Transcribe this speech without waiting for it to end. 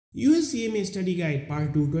US CMA Study Guide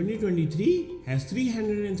Part 2 2023 has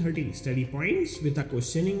 330 study points with a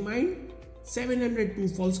questioning mind, 702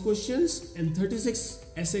 false questions and 36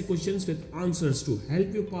 essay questions with answers to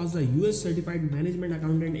help you pass the US Certified Management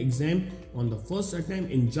Accountant exam on the first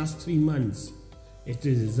attempt in just 3 months. It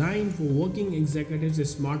is designed for working executives with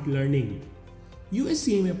smart learning. US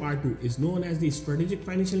CMA Part 2 is known as the Strategic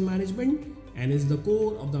Financial Management and is the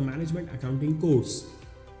core of the Management Accounting course.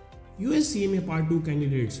 US CMA Part 2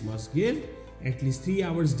 candidates must give at least 3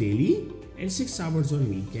 hours daily and 6 hours on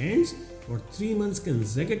weekends for 3 months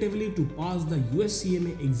consecutively to pass the US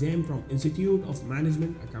CMA exam from Institute of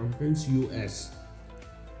Management Accountants US.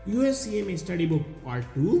 US CMA Study Book Part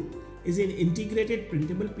 2 is an integrated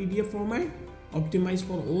printable PDF format optimized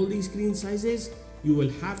for all the screen sizes. You will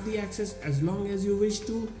have the access as long as you wish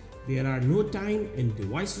to. There are no time and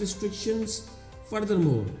device restrictions.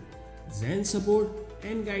 Furthermore, Zain support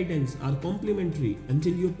and guidance are complimentary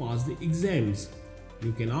until you pass the exams.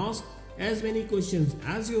 You can ask as many questions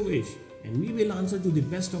as you wish and we will answer to the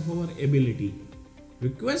best of our ability.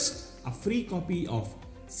 Request a free copy of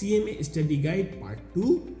CMA Study Guide Part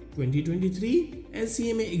 2 2023 and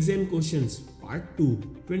CMA Exam Questions Part 2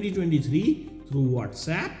 2023 through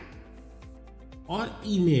WhatsApp or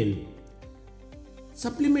email.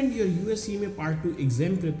 Supplement your US CMA Part 2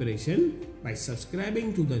 exam preparation by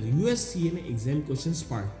subscribing to the US CMA Exam Questions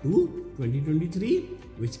Part 2 2023,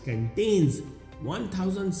 which contains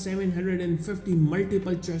 1750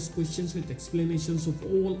 multiple choice questions with explanations of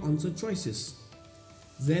all answer choices.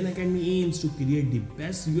 Zain Academy aims to create the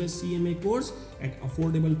best US CMA course at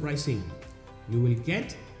affordable pricing. You will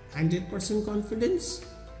get 100% confidence,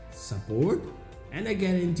 support, and a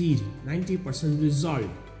guaranteed 90% result.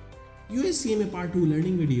 US CMA Part 2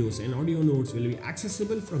 learning videos and audio notes will be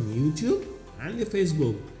accessible from YouTube and the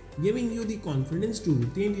Facebook, giving you the confidence to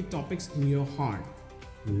retain the topics in your heart.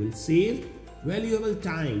 You will save valuable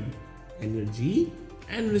time, energy,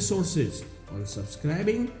 and resources on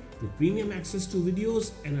subscribing to premium access to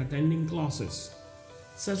videos and attending classes.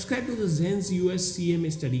 Subscribe to the Zain's US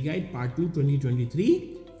CMA Study Guide Part 2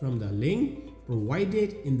 2023 from the link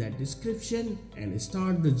provided in that description and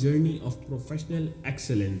start the journey of professional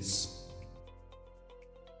excellence.